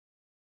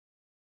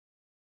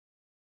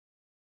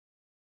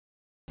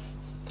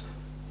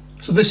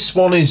So this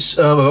one is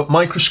about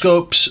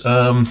microscopes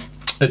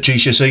at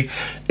GCSE.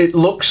 It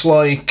looks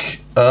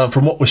like,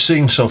 from what we're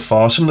seeing so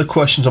far, some of the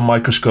questions on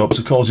microscopes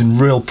are causing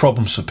real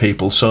problems for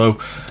people. So,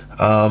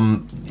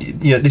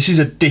 yeah, this is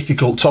a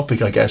difficult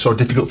topic, I guess, or a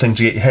difficult thing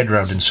to get your head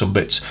around in some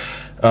bits,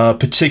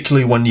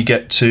 particularly when you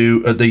get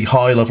to at the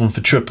high level and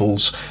for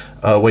triples,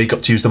 where you've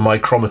got to use the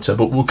micrometer.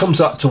 But we'll come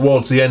to that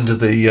towards the end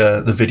of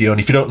the video,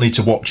 and if you don't need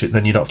to watch it,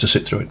 then you don't have to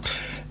sit through it.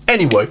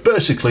 Anyway,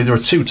 basically there are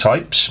two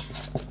types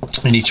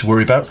you need to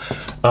worry about.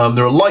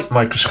 There are light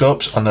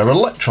microscopes and there are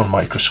electron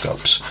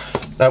microscopes.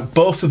 Now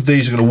both of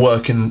these are going to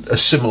work in a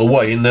similar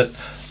way in that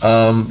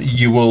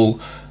you will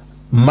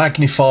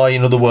magnify,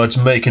 in other words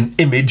make an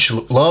image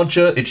look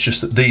larger. It's just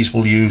that these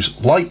will use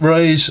light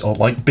rays or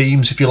light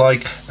beams if you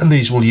like, and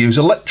these will use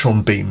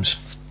electron beams.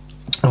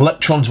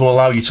 Electrons will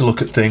allow you to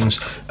look at things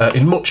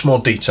in much more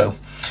detail.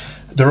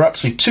 There are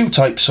actually two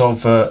types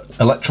of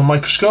electron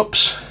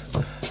microscopes.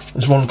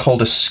 There's one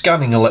called a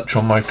scanning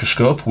electron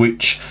microscope,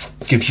 which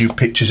gives you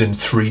pictures in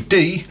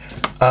 3D,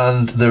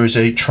 and there is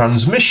a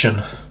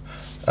transmission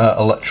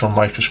electron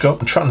microscope.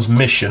 And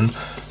transmission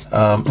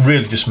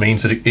really just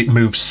means that it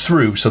moves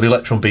through, so the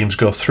electron beams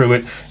go through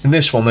it. In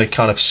this one they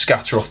kind of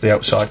scatter off the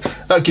outside.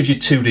 That gives you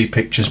 2D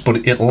pictures, but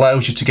it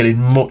allows you to get in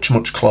much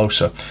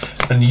closer.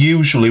 And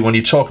usually when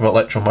you talk about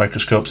electron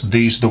microscopes,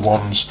 these are the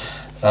ones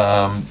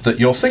that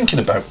you're thinking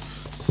about.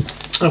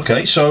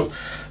 Okay, so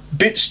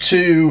bits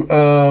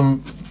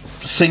to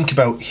think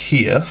about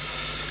here.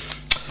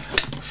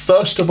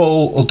 First of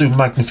all, I'll do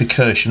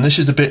magnification. This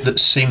is the bit that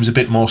seems a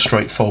bit more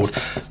straightforward.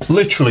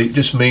 Literally, it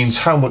just means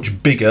how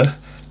much bigger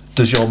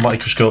does your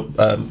microscope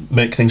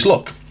make things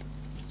look.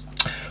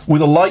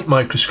 With a light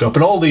microscope,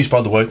 and all these,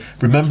 by the way,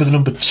 remember the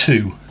number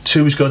 2.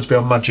 2 is going to be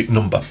our magic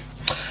number.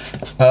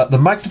 The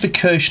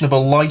magnification of a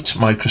light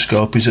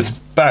microscope is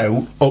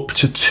about up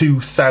to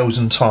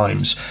 2,000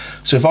 times.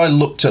 So if I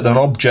looked at an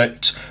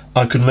object,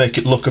 I could make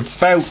it look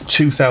about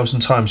 2,000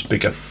 times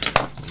bigger.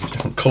 Use a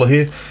different colour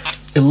here.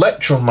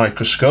 Electron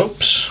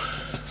microscopes,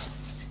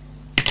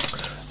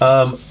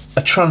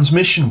 a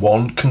transmission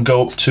one can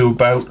go up to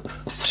about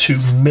 2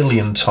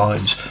 million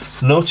times.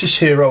 Notice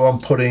here how I'm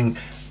putting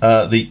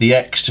the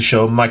X to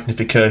show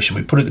magnification.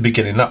 We put it at the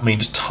beginning, that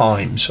means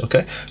times,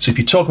 okay? So if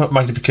you talk about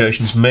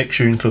magnifications, make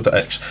sure you include the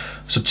X.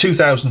 So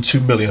 2,000, 2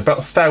 million, about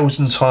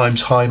 1,000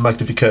 times high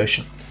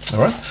magnification, all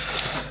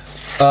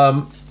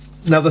right?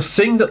 Now the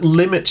thing that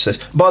limits this,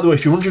 by the way,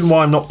 if you're wondering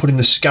why I'm not putting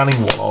the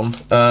scanning one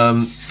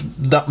on,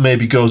 that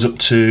maybe goes up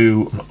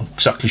to, I'm not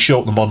exactly sure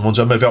what the modern ones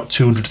are, maybe about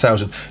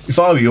 200,000. If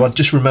I were you, I'd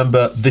just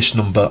remember this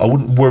number. I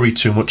wouldn't worry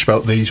too much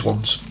about these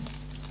ones.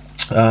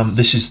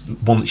 This is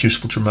one that's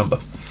useful to remember.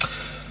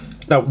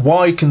 Now,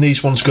 why can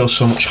these ones go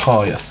so much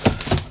higher?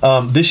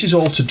 This is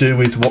all to do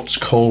with what's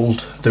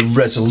called the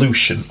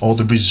resolution or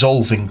the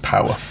resolving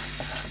power.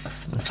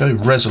 Okay,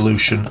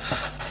 resolution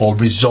or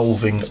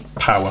resolving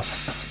power.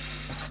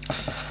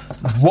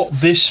 What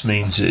this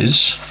means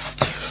is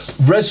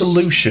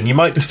resolution. You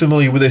might be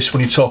familiar with this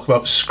when you talk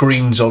about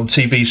screens on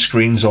TV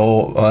screens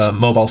or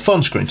mobile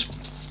phone screens.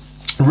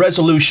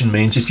 Resolution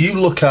means if you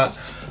look at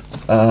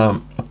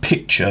a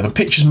picture, and a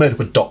picture is made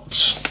up of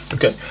dots,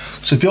 okay?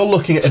 So if you're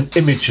looking at an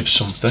image of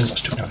something,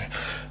 let's do it down here.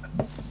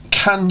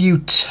 Can you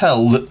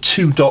tell that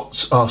two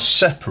dots are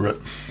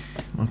separate?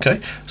 Okay,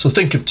 so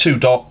think of two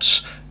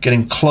dots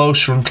getting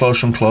closer and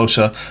closer and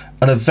closer,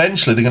 and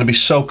eventually they're going to be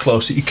so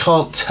close that you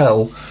can't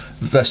tell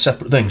they're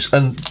separate things,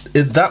 and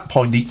at that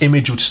point the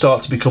image would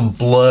start to become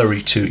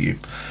blurry to you.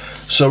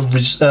 So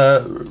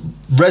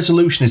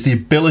resolution is the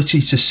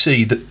ability to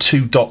see that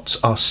two dots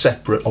are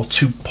separate or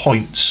 2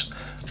 points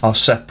are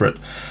separate,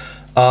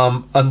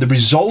 and the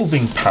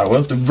resolving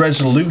power, the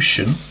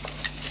resolution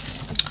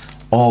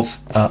of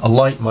a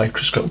light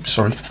microscope,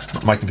 sorry,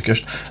 not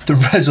magnification, the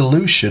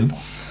resolution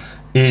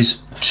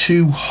is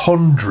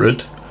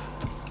 200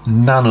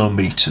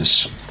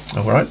 nanometers.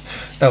 All right.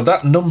 Now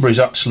that number is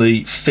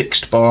actually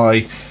fixed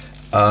by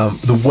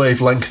the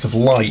wavelength of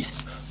light.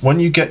 When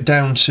you get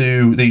down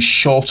to these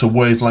shorter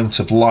wavelengths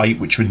of light,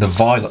 which are in the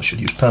violet, I should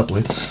use purple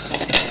here,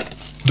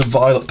 the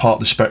violet part of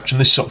the spectrum,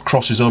 this sort of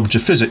crosses over to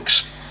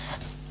physics.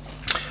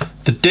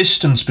 The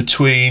distance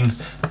between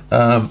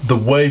the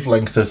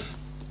wavelength of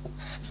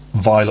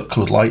violet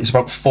coloured light is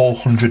about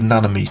 400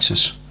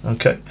 nanometers.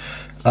 Okay,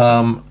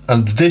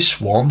 and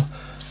this one,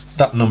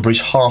 that number is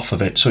half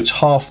of it, so it's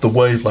half the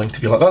wavelength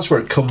if you like. That's where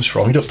it comes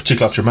from. You don't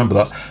particularly have to remember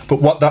that,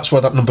 but that's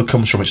where that number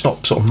comes from. It's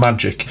not sort of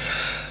magic.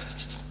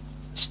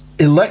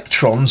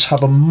 Electrons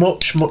have a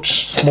much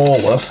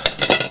smaller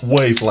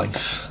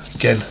wavelength.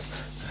 Again,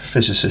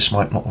 physicists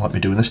might not like me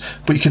doing this,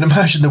 but you can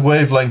imagine the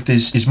wavelength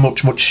is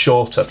much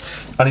shorter,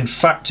 and in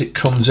fact it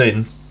comes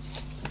in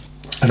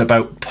at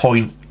about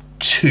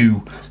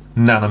 0.2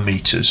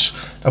 nanometers.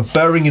 Now,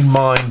 bearing in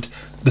mind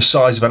the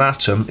size of an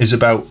atom is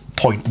about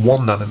 0.1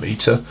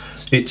 nanometer,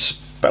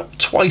 it's about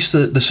twice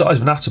the size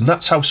of an atom.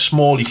 That's how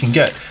small you can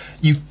get.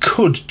 You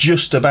could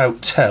just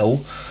about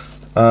tell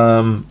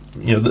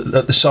you know,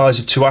 the size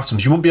of two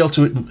atoms. You won't be able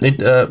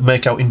to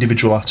make out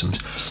individual atoms.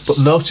 But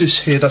notice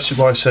here, that's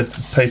why I said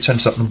pay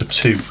attention to that number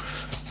 2.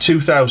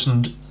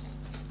 2000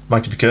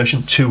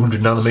 magnification,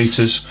 200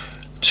 nanometers,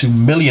 2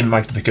 million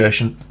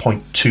magnification,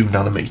 0.2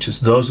 nanometers.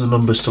 Those are the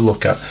numbers to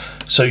look at.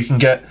 So you can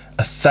get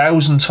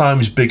 1,000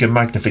 times bigger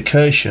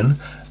magnification,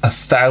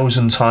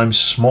 1,000 times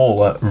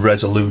smaller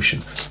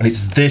resolution, and it's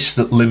this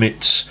that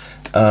limits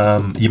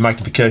your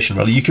magnification.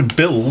 Really, you can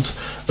build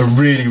a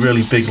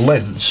really big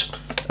lens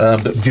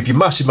that will give you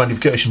massive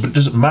magnification, but it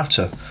doesn't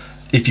matter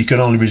if you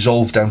can only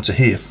resolve down to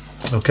here.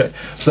 Okay,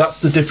 so that's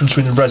the difference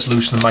between the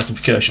resolution and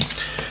magnification.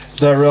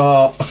 There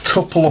are a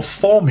couple of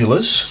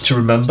formulas to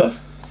remember,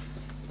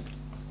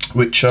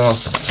 which are,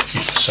 let's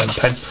use the same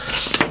pen.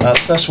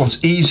 First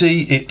one's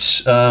easy.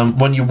 It's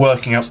when you're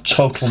working out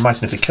total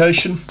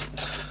magnification.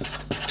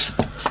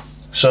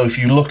 So if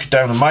you look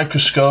down a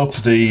microscope,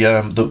 the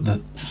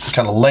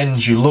kind of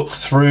lens you look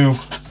through,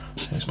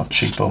 here's my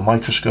cheapo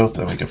microscope,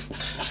 there we go.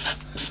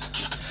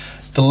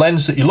 The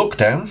lens that you look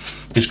down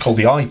is called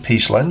the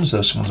eyepiece lens,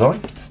 there's someone's eye.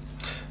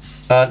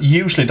 And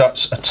usually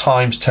that's a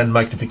 ×10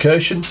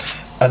 magnification,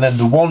 and then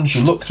the ones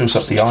you look through, so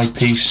that's the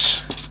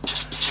eyepiece,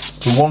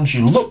 the ones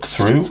you look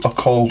through are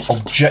called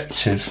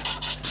objective,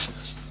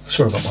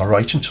 sorry about my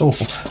writing, it's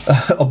awful,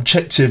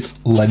 objective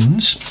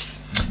lens,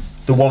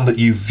 the one that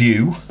you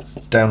view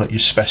down at your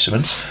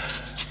specimen.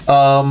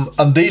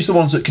 And these are the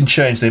ones that can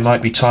change. They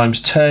might be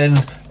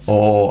 ×10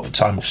 or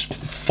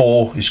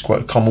 ×4 is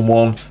quite a common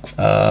one,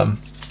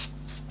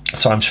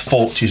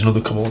 ×40 is another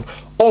common one.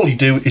 All you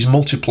do is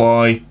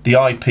multiply the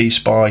eyepiece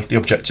by the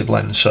objective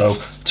lens, so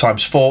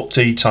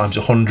 ×40,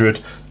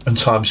 ×100 and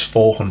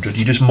 ×400.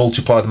 You just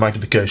multiply the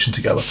magnification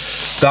together.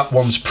 That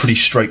one's pretty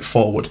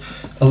straightforward.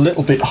 A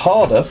little bit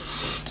harder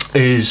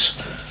is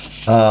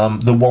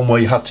the one where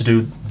you have to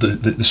do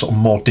the sort of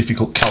more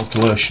difficult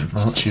calculation.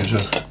 Now let's use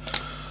a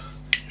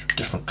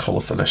different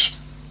colour for this.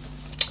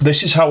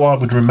 This is how I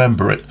would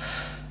remember it.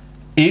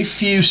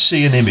 If you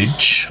see an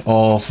image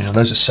of,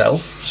 there's a cell,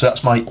 so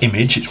that's my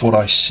image, it's what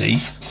I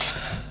see,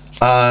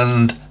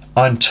 and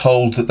I'm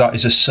told that that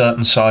is a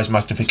certain size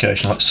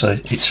magnification, let's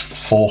say it's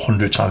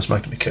 400 times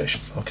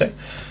magnification, okay?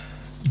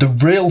 The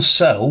real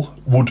cell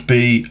would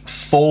be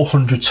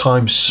 400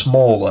 times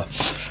smaller.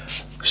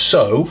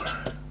 So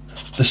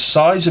the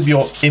size of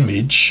your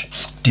image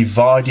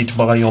divided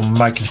by your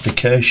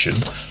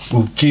magnification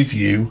will give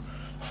you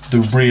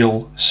the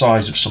real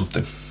size of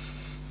something.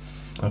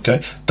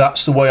 Okay,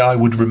 that's the way I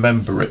would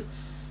remember it.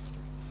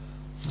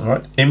 All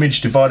right,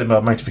 image divided by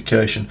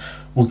magnification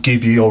will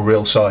give you your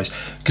real size,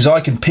 because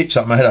I can picture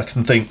that in my head. I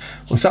can think,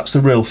 well, if that's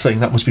the real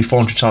thing, that must be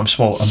 400 times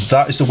smaller, and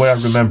that is the way I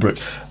remember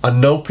it. I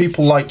know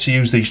people like to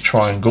use these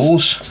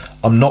triangles.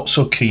 I'm not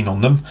so keen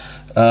on them.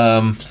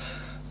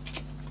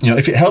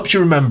 If it helps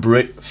you remember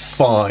it,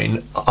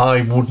 fine.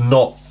 I would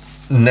not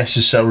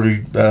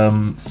necessarily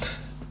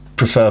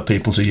prefer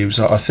people to use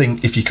that. I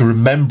think if you can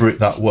remember it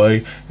that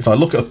way, if I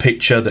look at a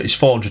picture that is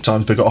 400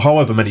 times bigger, or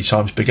however many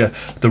times bigger,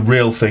 the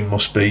real thing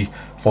must be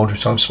 400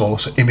 times smaller,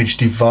 so image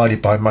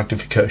divided by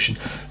magnification.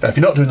 Now, if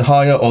you're not doing the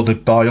higher or the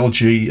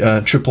biology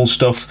triple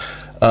stuff,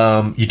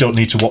 you don't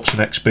need to watch the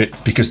next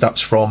bit, because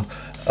that's from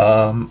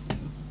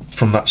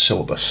that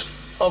syllabus.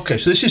 Okay,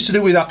 so this is to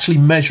do with actually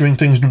measuring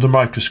things under the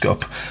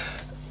microscope.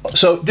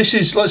 So this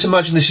is, let's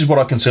imagine this is what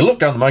I can see. Look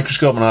down the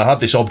microscope and I have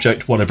this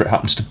object, whatever it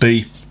happens to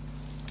be,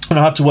 and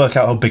I have to work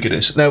out how big it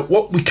is. Now,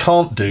 what we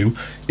can't do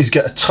is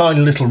get a tiny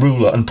little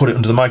ruler and put it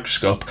under the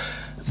microscope.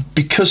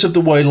 Because of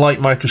the way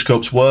light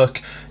microscopes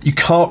work, you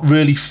can't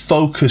really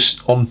focus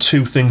on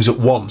two things at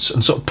once,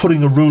 and sort of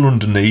putting a ruler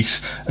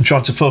underneath and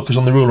trying to focus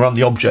on the ruler around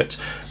the object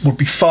would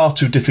be far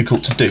too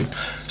difficult to do.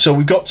 So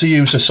we've got to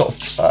use a sort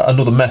of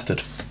another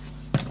method.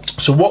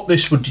 So what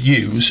this would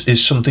use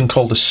is something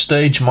called a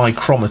stage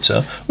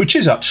micrometer, which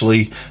is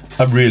actually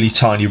a really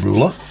tiny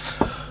ruler,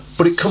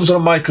 but it comes on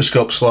a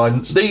microscope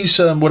slide. These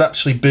would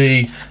actually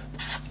be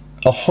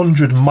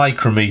 100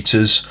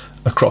 micrometers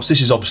across.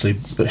 This is obviously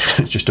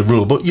just a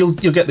ruler, but you'll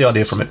get the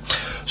idea from it.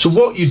 So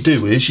what you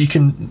do is you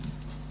can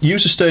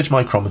use a stage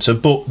micrometer,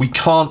 but we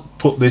can't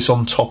put this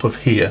on top of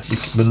here.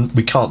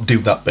 We can't do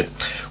that bit.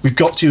 We've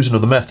got to use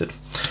another method.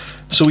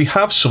 So we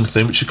have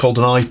something which is called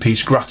an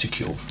Eyepiece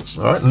Graticule,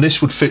 all right, and this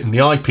would fit in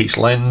the eyepiece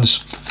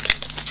lens.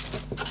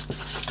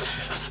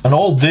 And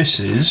all this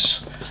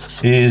is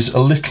a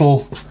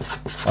little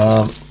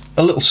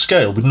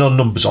scale with no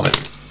numbers on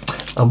it.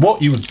 And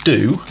what you would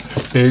do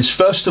is,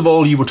 first of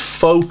all, you would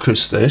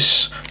focus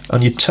this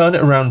and you turn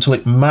it around until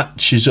it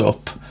matches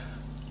up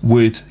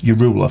with your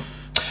ruler.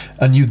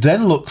 And you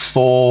then look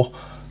for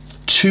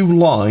two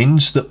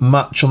lines that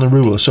match on the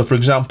ruler. So for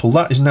example,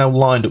 that is now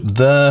lined up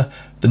there.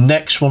 The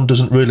next one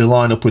doesn't really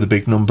line up with a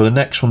big number. The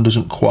next one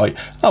doesn't quite.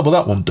 Oh, but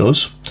that one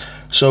does.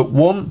 So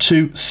 1,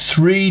 2,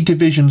 3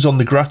 divisions on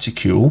the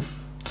graticule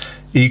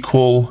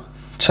equal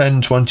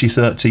 10, 20,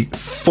 30,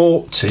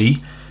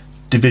 40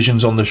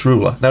 divisions on this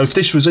ruler. Now, if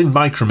this was in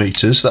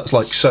micrometers, that's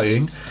like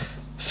saying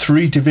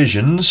 3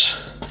 divisions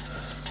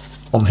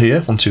on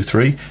here, 1, 2,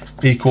 3,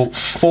 equal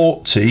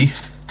 40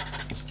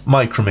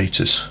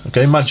 micrometers.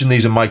 Okay, imagine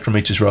these are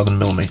micrometers rather than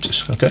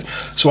millimeters. Okay,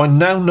 so I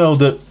now know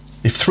that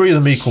if 3 of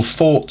them equal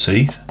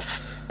 40,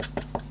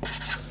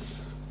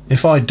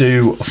 if I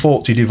do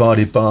 40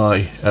 divided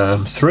by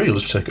 3,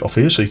 let's take it off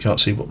here so you can't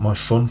see what my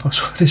fun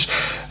password is.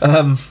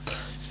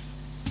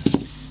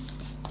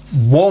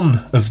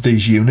 One of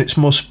these units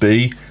must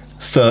be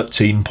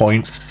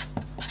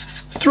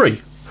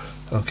 13.3.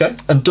 Okay,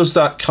 and does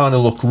that kind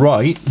of look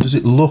right? Does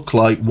it look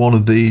like one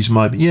of these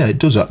might be? Yeah, it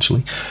does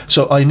actually.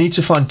 So I need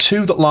to find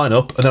 2 that line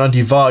up, and then I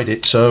divide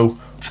it. So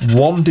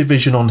one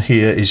division on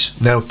here is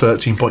now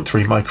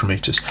 13.3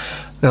 micrometers.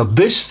 Now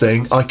this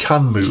thing I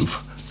can move.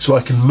 So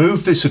I can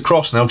move this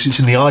across now because it's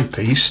in the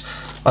eyepiece.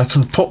 I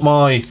can put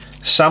my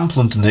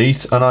sample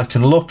underneath and I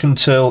can look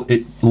until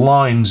it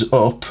lines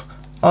up.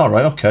 All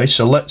right, okay,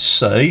 so let's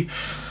say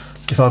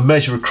if I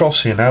measure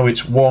across here now,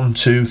 it's 1,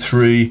 2,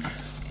 3,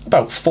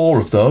 about 4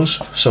 of those.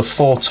 So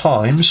 4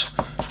 times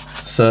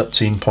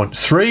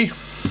 13.3,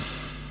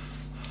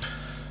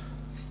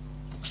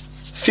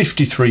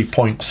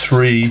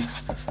 53.3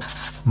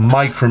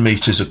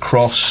 micrometers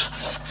across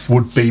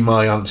would be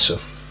my answer.